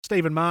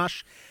Stephen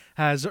Marsh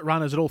has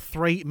runners at all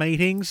three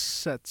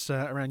meetings. That's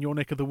around your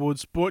neck of the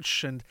woods,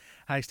 Butch, and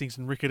Hastings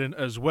and Riccarton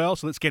as well.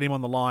 So let's get him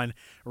on the line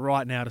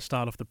right now to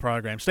start off the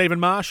program. Stephen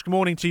Marsh, good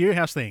morning to you.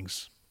 How's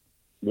things?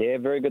 Yeah,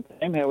 very good,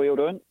 team. How are we all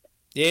doing?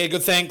 Yeah,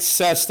 good, thanks,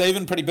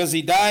 Stephen. Pretty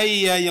busy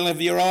day. You'll have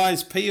your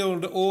eyes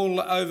peeled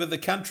all over the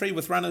country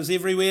with runners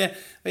everywhere.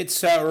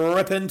 Let's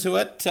rip into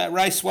it.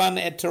 Race 1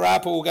 at Te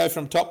Rapa will go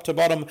from top to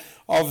bottom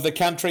of the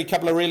country.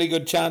 Couple of really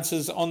good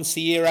chances on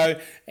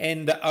Sierra,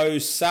 and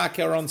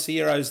Osaka on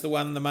Sierra is the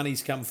one the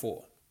money's come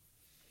for.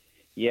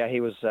 Yeah, he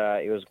was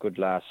good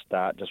last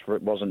start. Just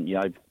wasn't,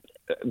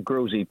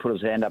 Grillsy put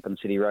his hand up and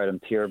said he rode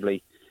him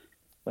terribly.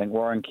 I think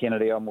Warren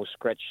Kennedy almost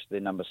scratched the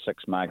number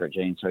 6, Margaret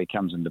Jean, so he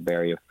comes into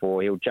barrier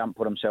 4. He'll jump,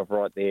 put himself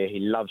right there. He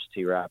loves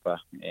Te Rapa,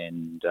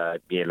 and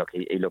he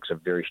looks a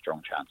very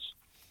strong chance.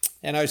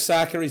 And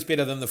Osaka is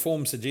better than the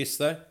form suggests,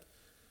 though?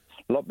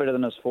 A lot better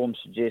than his form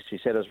suggests.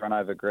 He's had his run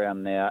over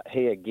ground now.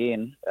 He,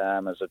 again,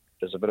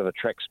 is a bit of a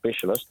track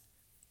specialist.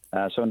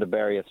 So into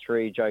barrier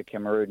 3, Joe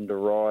Cameron to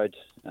ride.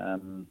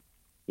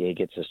 He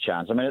gets his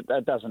chance. I mean,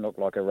 it doesn't look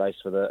like a race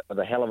with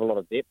a hell of a lot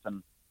of depth,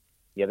 and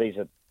these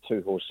are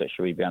two horses that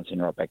should be bouncing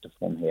right back to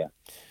form here.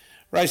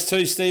 Race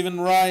 2, Stephen,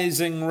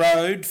 Rising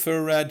Road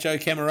for Joe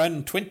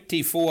Cameron,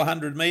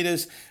 2,400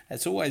 metres.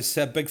 It's always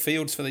big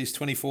fields for these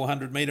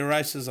 2,400 metre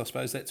races. I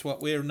suppose that's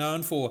what we're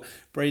known for,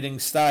 breeding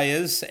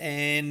stayers.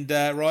 And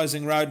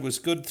Rising Road was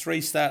good 3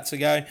 starts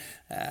ago,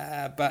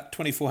 but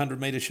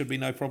 2,400 metres should be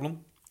no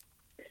problem.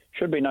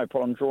 Should be no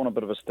problem. Drawn a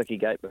bit of a sticky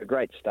gate, but a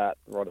great start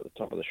right at the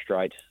top of the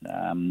straight.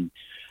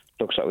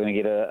 Looks like we're going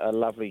to get a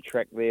lovely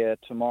track there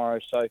tomorrow.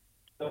 So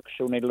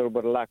she'll need a little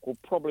bit of luck. We'll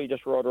probably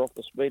just ride her off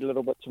the speed a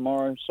little bit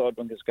tomorrow.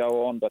 Sidewinkers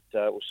go on, but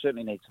we'll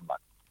certainly need some luck.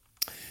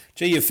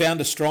 Gee, you found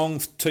a strong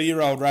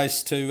 2-year-old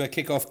race to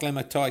kick off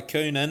Glamour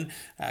Tycoon in.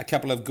 A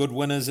couple of good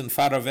winners in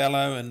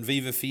Faravello and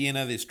Viva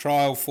Fiena. There's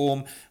trial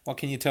form. What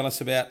can you tell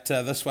us about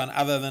this one,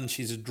 other than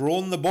she's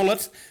drawn the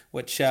bullet,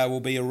 which will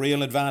be a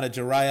real advantage?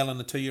 A rail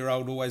and a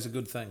 2-year-old, always a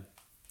good thing.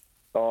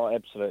 Oh,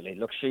 absolutely.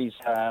 Look, she's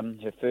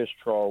her first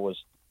trial was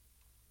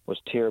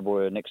terrible.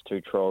 Her next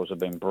 2 trials have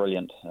been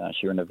brilliant.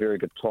 She ran a very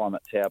good time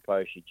at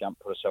Taupo. She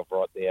jumped, put herself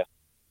right there.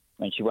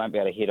 I mean, she won't be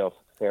able to head off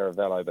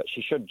Faravello, but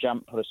she should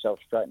jump, put herself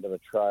straight into the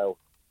trail.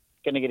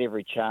 Going to get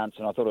every chance,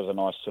 and I thought it was a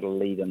nice sort of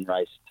lead-in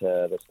race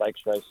to the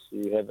stakes race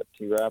you have at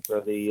Te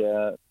Rapa,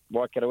 the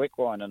Waikato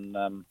Equine,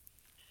 in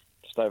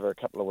just over a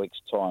couple of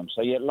weeks' time.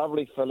 So,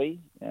 lovely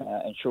filly,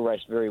 and she'll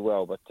race very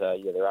well, but,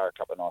 there are a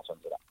couple of nice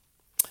ones in it.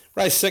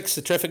 Race 6,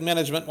 the Traffic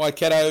Management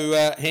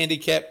Waikato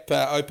handicap,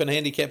 open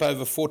handicap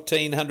over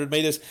 1,400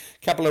 metres.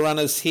 Couple of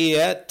runners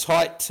here,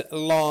 Tight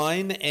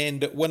Line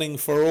and Winning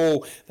for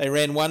All. They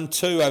ran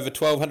 1-2 over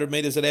 1,200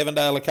 metres at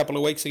Avondale a couple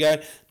of weeks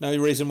ago. No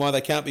reason why they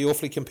can't be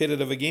awfully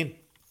competitive again.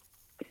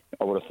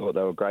 I would have thought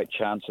they were great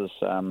chances.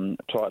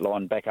 Tight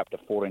Line back up to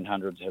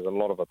 1,400s has a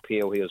lot of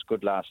appeal. He was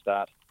good last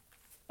start.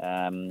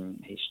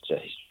 He's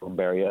from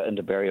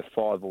into barrier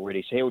 5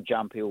 already, so he'll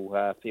jump.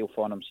 He'll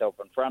find himself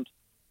in front.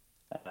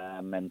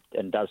 And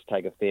does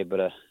take a fair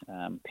bit of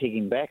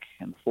pegging back,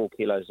 and 4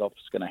 kilos off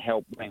is going to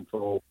help. Winning for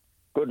All.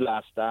 Good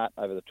last start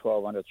over the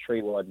 1,200,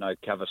 3 wide, no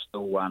cover,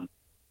 still won.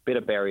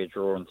 Better barrier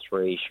draw in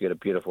 3. She got a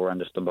beautiful run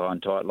just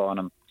behind Tight Line.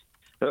 And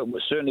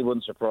it certainly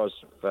wouldn't surprise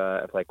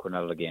if they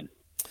quinelled it again.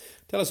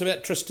 Tell us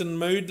about Tristan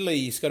Moodley.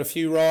 He's got a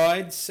few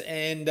rides,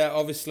 and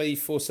obviously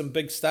for some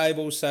big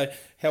stables, so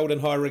held in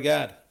high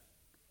regard.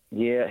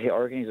 Yeah, I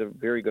reckon he's a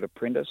very good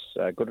apprentice,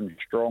 good and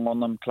strong on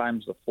them,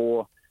 claims the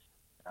 4.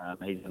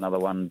 He's another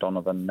one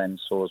Donovan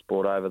Mansour's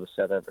brought over, the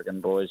South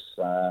African boys.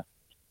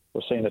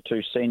 We've seen the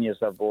 2 seniors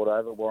they've brought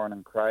over, Warren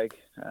and Craig.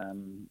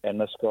 And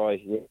this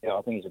guy,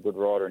 I think he's a good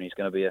rider, and he's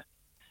going to be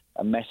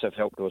a massive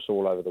help to us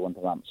all over the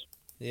winter months.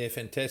 Yeah,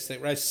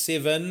 fantastic. Race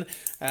 7,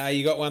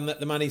 you got one that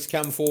the money's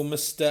come for.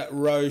 Mr.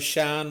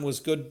 Roshan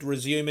was good,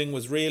 resuming,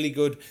 was really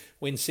good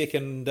when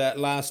second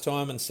last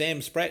time. And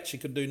Sam Spratt, she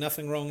could do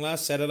nothing wrong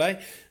last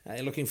Saturday.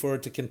 You're looking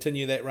forward to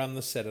continue that run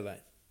this Saturday.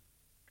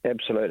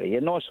 Absolutely. Yeah,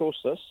 nice horse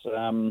this. He's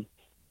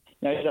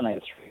only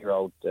a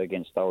 3-year-old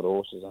against older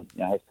horses, and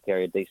has to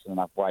carry a decent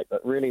enough weight.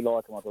 But really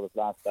like him. I thought his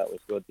last start was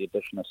good. The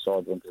addition of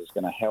Sidewinkers is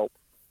going to help.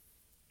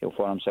 He'll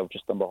find himself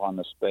just in behind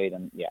the speed,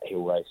 and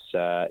he'll race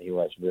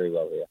very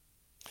well here.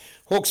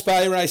 Hawke's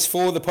Bay Race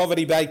 4, the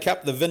Poverty Bay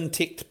Cup, the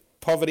Vintec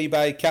Poverty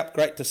Bay Cup.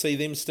 Great to see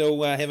them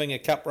still having a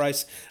cup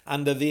race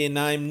under their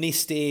name.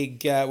 Nest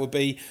Egg would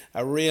be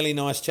a really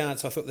nice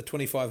chance. I thought the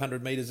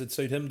 2,500 metres would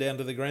suit him down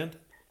to the ground.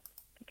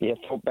 Yeah,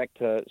 thought back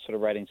to sort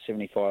of rating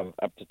 75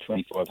 up to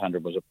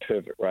 2,500 was a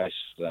perfect race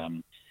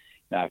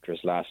after his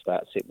last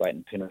start, set weight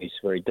and penalties,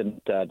 where he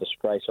didn't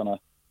disgrace on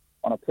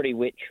a pretty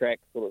wet track.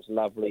 Thought it was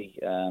lovely.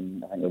 I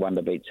think the one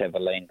to beat's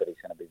Aveline, but he's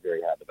going to be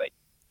very hard to beat.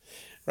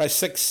 Race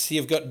 6,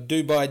 you've got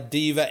Dubai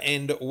Diva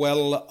and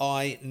Well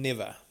I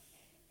Never.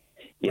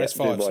 Yeah, Race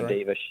 5, Dubai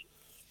Diva.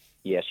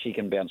 She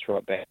can bounce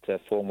right back to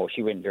form. Well,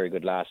 she went very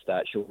good last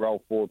start. She'll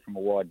roll forward from a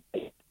wide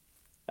beat.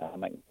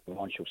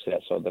 She'll sit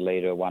outside the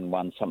leader,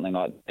 1-1, something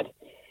like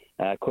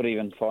that. Could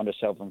even find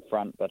herself in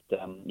front, but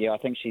I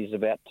think she's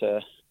about to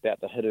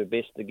hit her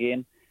best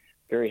again.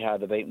 very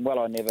hard to beat. Well,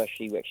 I never.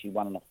 She actually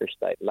won in the first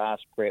state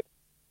last prep.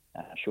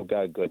 She'll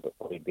go good, but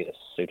probably better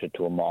suited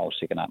to a mile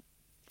second up.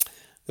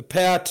 The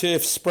Power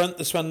Turf Sprint,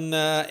 this one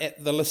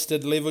at the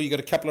listed level. You've got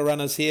a couple of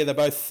runners here. They're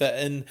both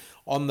in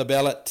on the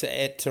ballot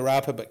at Te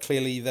Rapa, but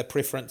clearly the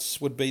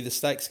preference would be the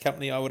Stakes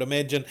Company, I would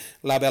imagine.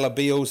 La Bella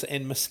Beals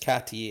and Miss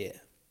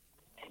Cartier.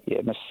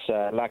 Yeah,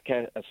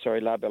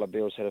 La Bella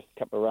Beals had a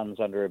couple of runs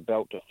under her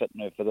belt to fit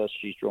in her for this.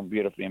 She's drawn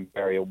beautifully in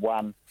Barrier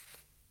 1.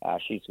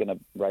 She's going to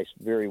race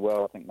very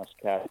well, I think, Miss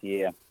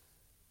Cartier.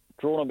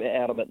 Drawn a bit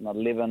out of it in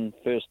 11,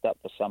 first up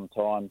for some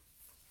time.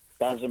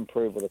 Does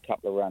improve with a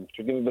couple of runs.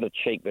 She'll give a bit of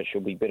cheek, but she'll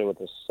be better with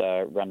this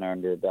runner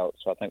under her belt.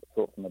 So I think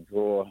thought from the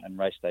draw and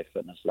race day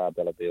fitness, La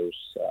Bella Beals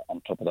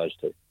on top of those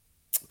two.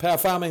 Power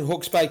Farming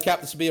Hawke's Bay Cup.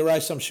 This will be a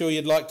race I'm sure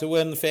you'd like to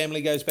win. The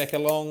family goes back a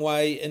long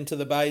way into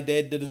the Bay.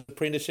 Dad did his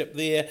apprenticeship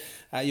there.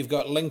 You've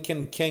got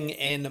Lincoln King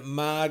and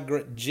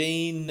Margaret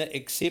Jean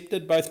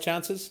accepted, both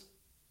chances?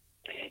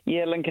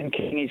 Yeah, Lincoln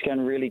King, he's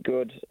going really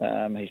good.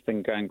 He's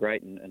been going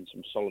great in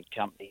some solid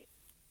company.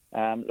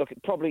 Look,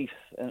 it probably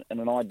in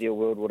an ideal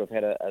world would have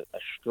had a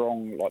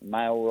strong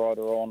male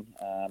rider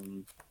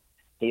on.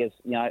 He is,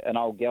 an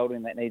old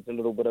gelding that needs a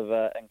little bit of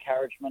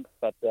encouragement,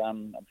 but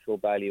I'm sure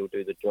Bailey will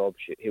do the job.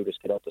 He'll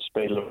just get up to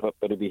speed a little bit,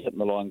 but he'll be hitting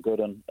the line good.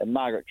 And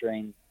Margaret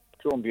Jean,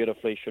 drawn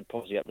beautifully, should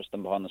posse up just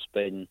in behind the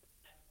speed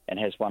and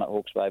has won at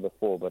Hawke's Bay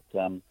before. But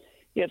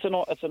it's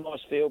a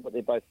nice field, but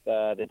they're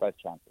both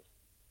chances.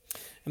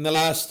 And the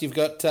last, you've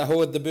got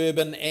Howard the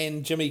Bourbon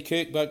and Jimmy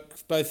Kirk,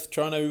 both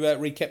trying to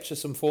recapture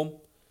some form.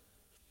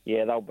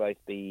 Yeah, they'll both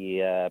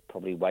be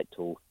probably wait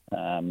till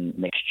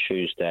next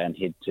Tuesday and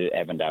head to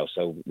Avondale,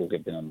 so we'll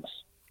give them a miss.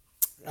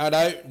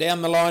 Righto,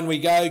 down the line we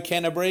go,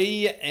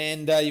 Canterbury,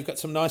 and you've got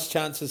some nice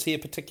chances here,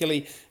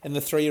 particularly in the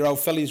 3-year-old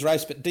fillies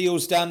race, but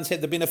Deals Dunn's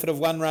had the benefit of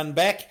one run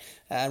back,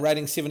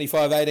 rating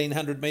 75,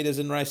 1800 metres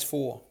in race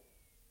 4.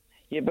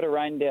 Yeah, a bit of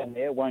rain down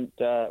there won't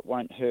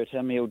hurt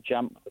him. He'll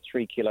jump a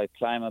 3 kilo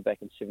claimer back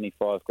in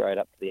 75 grade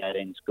up to the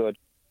 18's good.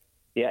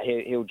 Yeah,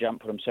 he'll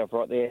jump, put himself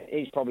right there.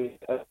 He's probably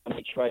an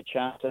each way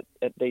chance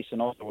at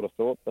decent odds, I would have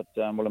thought, but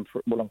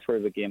we'll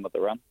improve again with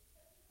the run.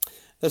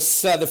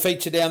 This the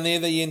feature down there,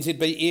 the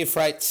NZB Air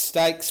Freight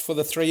Stakes for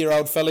the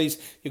 3-year-old fillies.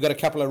 You've got a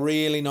couple of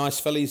really nice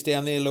fillies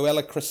down there,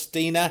 Luella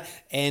Christina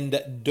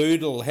and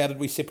Doodle. How did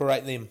we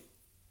separate them?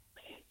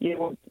 Yeah,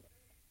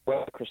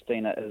 well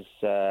Christina is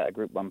a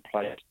Group 1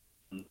 player.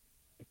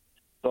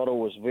 Doodle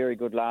was very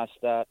good last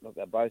start. Look,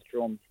 they're both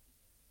drawn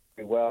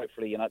very well.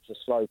 Hopefully, it's a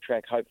slow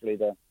track. Hopefully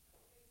the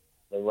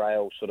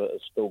rail sort of is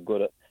still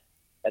good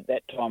at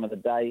that time of the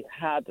day.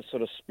 Hard to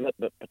sort of split,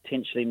 but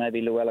potentially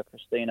maybe Luella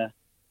Christina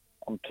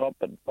on top,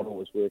 but Doodle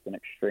was working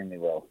extremely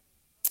well.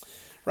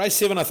 Race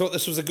 7, I thought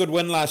this was a good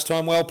win last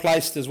time, well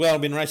placed as well.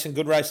 Been racing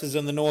good races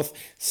in the north,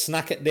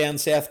 snuck it down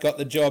south, got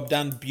the job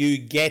done.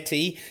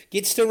 Bugatti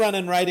gets to run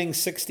in rating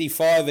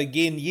 65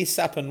 again. Yes,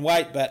 up in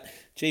weight, but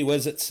gee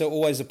whiz, it's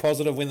always a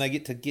positive when they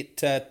get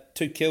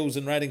 2 kills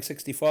in rating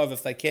 65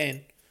 if they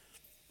can.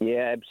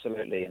 Yeah,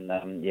 absolutely.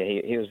 And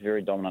he was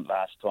very dominant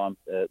last time.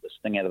 The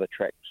sting out of the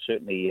track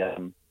certainly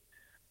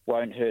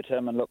won't hurt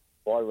him. And look,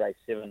 by race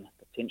 7,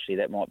 potentially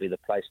that might be the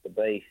place to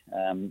be.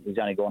 He's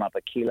only gone up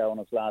a kilo on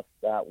his last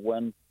start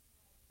win.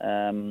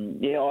 I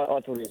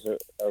thought he was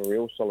a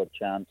real solid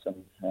chance,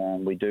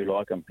 and we do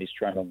like him. He's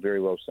trained on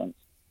very well since.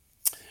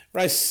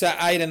 Race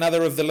 8,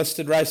 another of the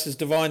listed races.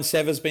 Divine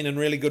Sava's been in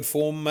really good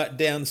form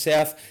down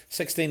south.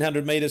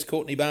 1,600 metres.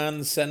 Courtney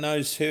Barnes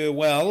knows her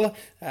well.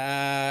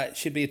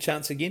 Should be a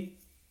chance again.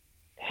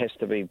 Has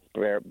to be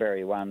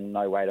Barry 1.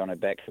 No weight on her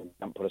back. She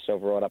can put herself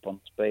right up on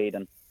speed.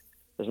 And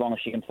as long as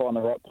she can find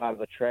the right part of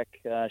the track,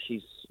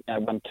 she's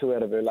won 2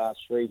 out of her last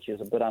 3. She was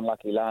a bit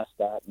unlucky last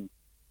start. And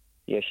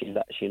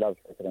she loves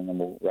cricketing and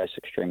will race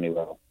extremely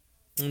well.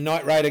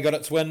 Night Raider got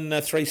its win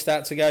 3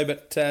 starts ago,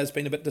 but has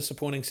been a bit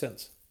disappointing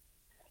since.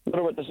 A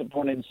little bit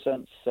disappointing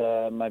since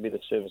maybe the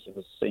service of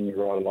a senior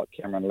rider like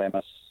Cameron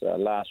Lammas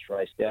last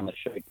race down the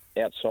chute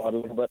outside a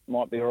little bit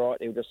might be all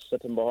right. He'll just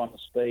sit in behind the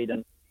speed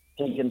and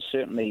he can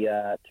certainly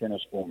turn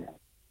his form around.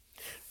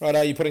 Right,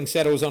 are you putting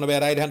saddles on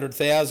about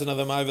 800,000 of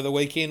them over the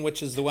weekend,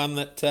 which is the one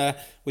that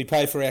we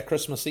pay for our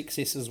Christmas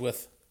excesses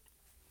with?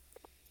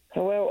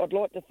 Well, I'd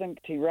like to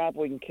think Te Rapa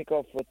we can kick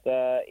off with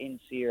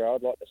NCR.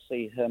 I'd like to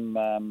see him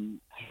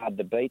hard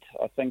to beat.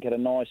 I think at a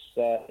nice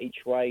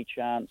each-way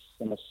chance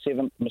in the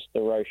 7th, Mr.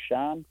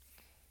 Roshan.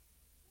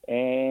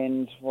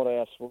 And what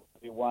else? Will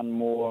be one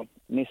more,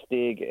 Nest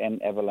Egg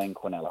and Aveline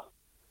Quinella.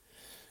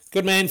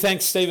 Good man.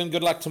 Thanks, Stephen.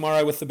 Good luck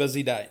tomorrow with the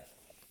busy day.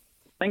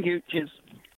 Thank you. Cheers.